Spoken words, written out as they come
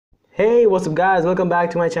Hey, what's up guys, welcome back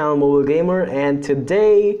to my channel Mobile Gamer, and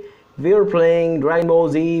today we are playing Dragon Ball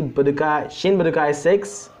Z Budokai, Shin Budokai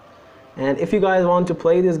 6. And if you guys want to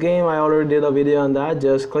play this game, I already did a video on that.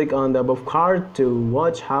 Just click on the above card to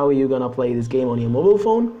watch how you're gonna play this game on your mobile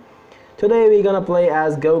phone. Today we're gonna play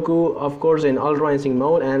as Goku, of course in Ultra Instinct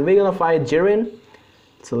mode, and we're gonna fight Jiren.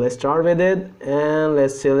 So let's start with it, and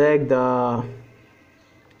let's select the,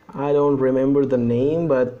 I don't remember the name,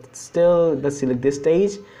 but still let's select this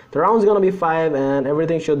stage. The round's gonna be 5 and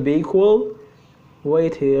everything should be equal.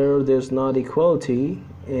 Wait, here there's not equality,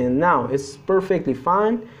 and now it's perfectly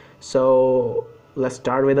fine. So let's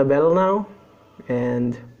start with the battle now,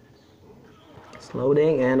 and it's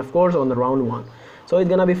loading, and of course on the round 1. So it's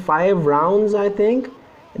gonna be 5 rounds, I think,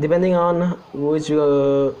 depending on which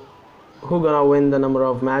who gonna win the number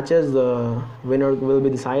of matches. The winner will be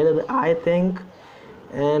decided, I think.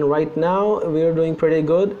 And right now we're doing pretty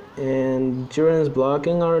good, and Jiren is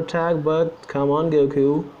blocking our attack, but come on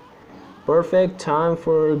Goku, perfect time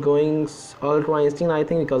for going Ultra Instinct, I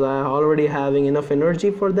think, because I already having enough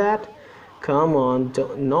energy for that. Come on,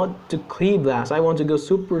 not to Ki Blast, I want to go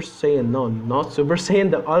Super Saiyan. No, not Super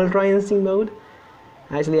Saiyan, the Ultra Instinct mode.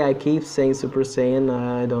 Actually I keep saying Super Saiyan,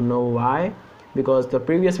 I don't know why, because the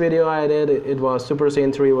previous video I did, it was Super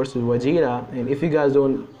Saiyan 3 versus Vegeta, and if you guys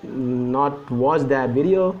don't not watch that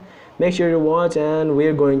video, make sure you watch, and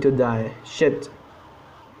we're going to die. Shit.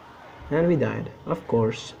 And we died, of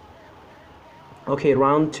course. Okay,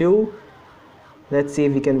 round 2. Let's see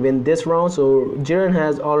if we can win this round. So Jiren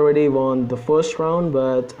has already won the first round,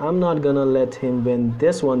 but I'm not gonna let him win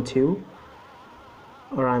this one too.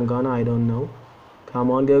 Or I'm gonna, I don't know. Come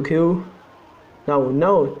on Goku. No,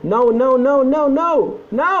 no, no, no, no, no, no,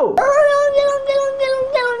 no!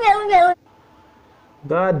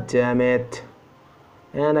 God damn it.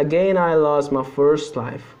 And again I lost my first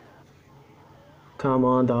life. Come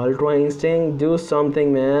on, the Ultra Instinct, do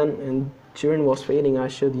something, man. And Jiren was fading, I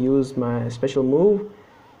should use my special move,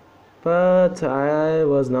 but I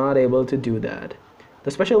was not able to do that. The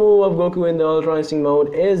special move of Goku in the Ultra Instinct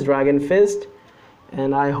mode is Dragon Fist,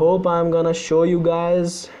 and I hope I'm gonna show you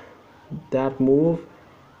guys that move,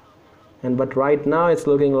 but right now it's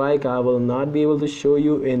looking like I will not be able to show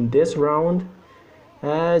you in this round,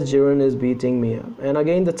 as Jiren is beating me up. And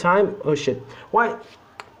again the time, oh shit,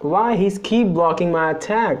 why he's keep blocking my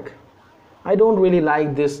attack? I don't really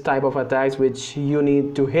like this type of attacks which you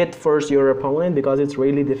need to hit first your opponent, because it's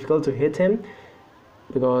really difficult to hit him,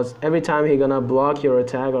 because every time he gonna block your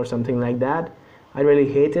attack or something like that. I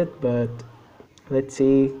really hate it, but let's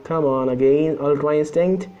see. Come on, again Ultra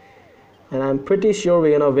Instinct, and I'm pretty sure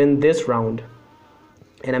we're gonna win this round.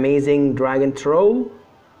 An amazing dragon throw.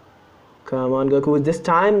 Come on Goku, this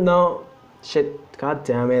time, no, shit, god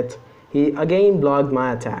damn it, he again blocked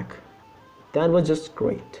my attack. That was just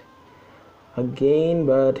great again,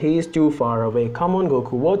 but he's too far away. Come on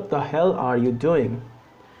Goku, what the hell are you doing?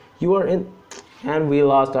 You are in, and we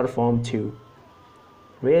lost our form too.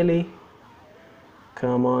 Really?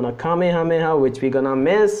 Come on, a Kamehameha, which we're gonna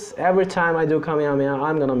miss. Every time I do Kamehameha,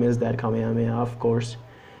 I'm gonna miss that Kamehameha, of course.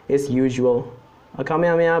 It's usual. A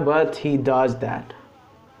Kamehameha, but he dodged that.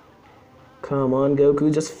 Come on, Goku,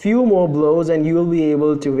 just few more blows and you will be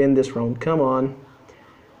able to win this round. Come on.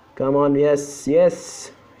 Come on, yes,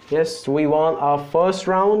 yes. Yes, we won our first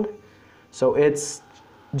round. So it's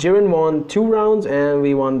Jiren won 2 rounds and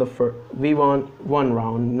we won we won 1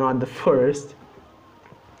 round, not the first.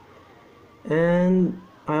 And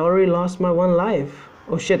I already lost my 1 life.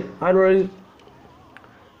 Oh shit, I'm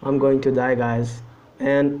going to die, guys.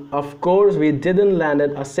 And of course we didn't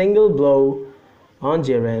landed a single blow on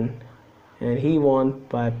Jiren, and he won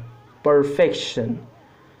by perfection.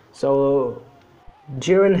 So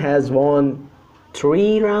Jiren has won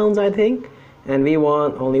 3 rounds, I think, and we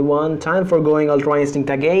won only 1. Time for going Ultra Instinct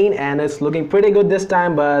again, and it's looking pretty good this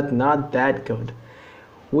time, but not that good.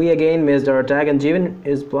 We again missed our attack, and Jiren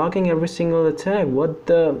is blocking every single attack. What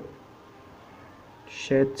the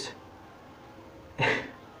shit?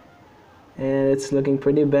 And it's looking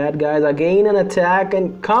pretty bad, guys. Again an attack,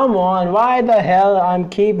 and come on, why the hell I'm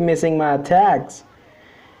keep missing my attacks?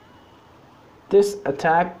 This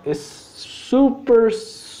attack is super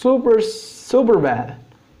bad.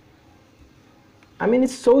 I mean,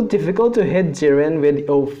 it's so difficult to hit Jiren with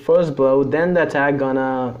your first blow, then the attack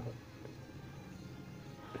gonna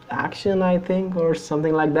action, I think, or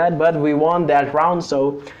something like that. But we won that round,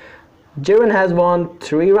 so Jiren has won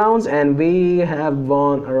 3 rounds and we have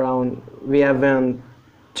won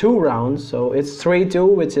 2 rounds, so it's 3-2,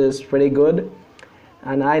 which is pretty good.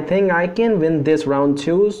 And I think I can win this round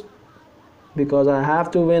too, because I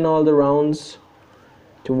have to win all the rounds.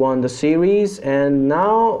 to win the series. And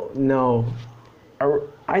now, no,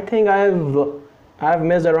 I think I've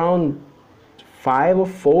missed around 5 or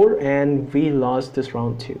 4, and we lost this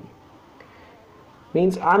round too.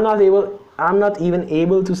 Means I'm not even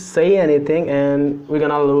able to say anything, and we're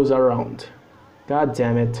gonna lose our round. God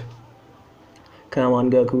damn it. Come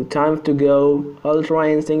on, Goku, time to go Ultra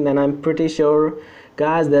Instinct. And I'm pretty sure,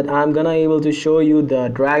 guys, that I'm gonna able to show you the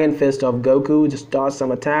Dragon Fist of Goku. Just toss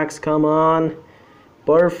some attacks. Come on,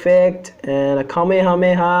 perfect. And a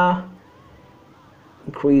Kamehameha.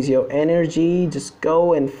 Increase your energy. Just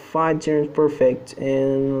go and fight Jiren. Perfect.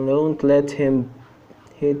 And don't let him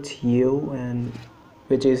hit you, and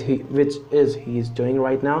which is he's doing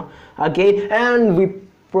right now. Again, and we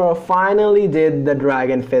finally did the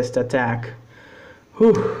Dragon Fist attack.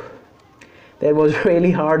 Whew. That was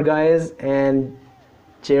really hard, guys, and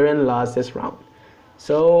Jiren lost this round.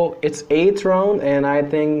 So it's 8th round, and I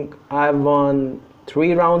think I've won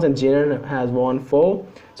 3 rounds and Jiren has won 4.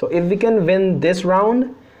 So if we can win this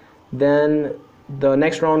round, then the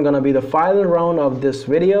next round gonna be the final round of this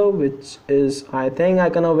video, which is, I think I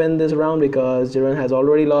gonna win this round because Jiren has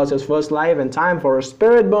already lost his first life, and time for a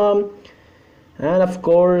Spirit Bomb. And of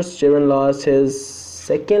course Jiren lost his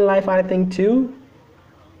second life, I think, too.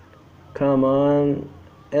 Come on.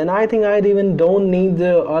 And I think I even don't need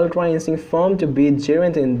the Ultra Instinct form to beat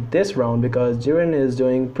Jiren in this round, because Jiren is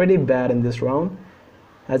doing pretty bad in this round.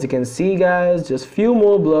 As you can see, guys, just few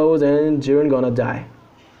more blows and Jiren gonna die.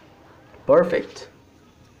 Perfect.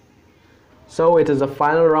 So it is the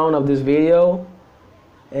final round of this video,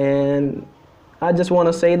 and I just want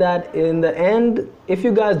to say that in the end, if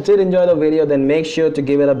you guys did enjoy the video, then make sure to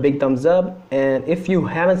give it a big thumbs up. And if you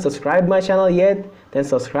haven't subscribed my channel yet, then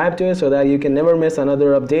subscribe to it so that you can never miss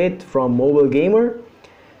another update from Mobile Gamer.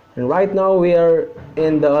 And right now we are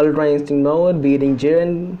in the Ultra Instinct mode, beating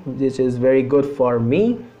Jiren, which is very good for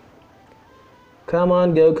me. Come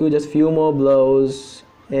on, Goku, just few more blows.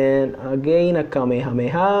 And again a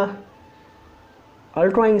Kamehameha.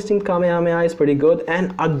 Ultra Instinct Kamehameha is pretty good.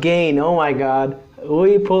 And again, oh my god,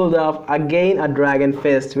 we pulled off again a Dragon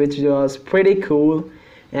Fist, which was pretty cool.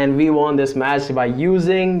 And we won this match by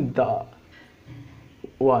using the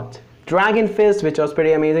Dragon Fist, which was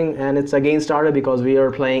pretty amazing. And it's again started because we are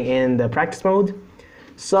playing in the practice mode.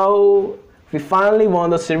 So we finally won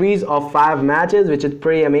the series of 5 matches, which is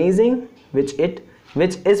pretty amazing. Which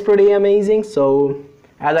is pretty amazing. So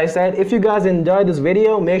as I said, if you guys enjoyed this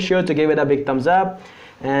video, make sure to give it a big thumbs up.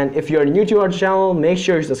 And if you're new to our channel, make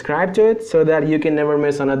sure you subscribe to it so that you can never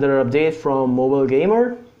miss another update from Mobile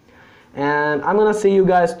Gamer. And I'm gonna see you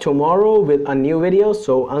guys tomorrow with a new video.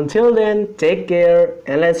 So until then, take care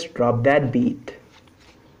and let's drop that beat.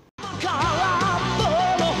 Cha-la,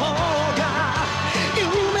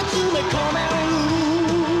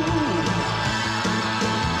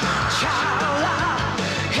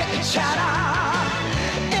 hey, cha-la.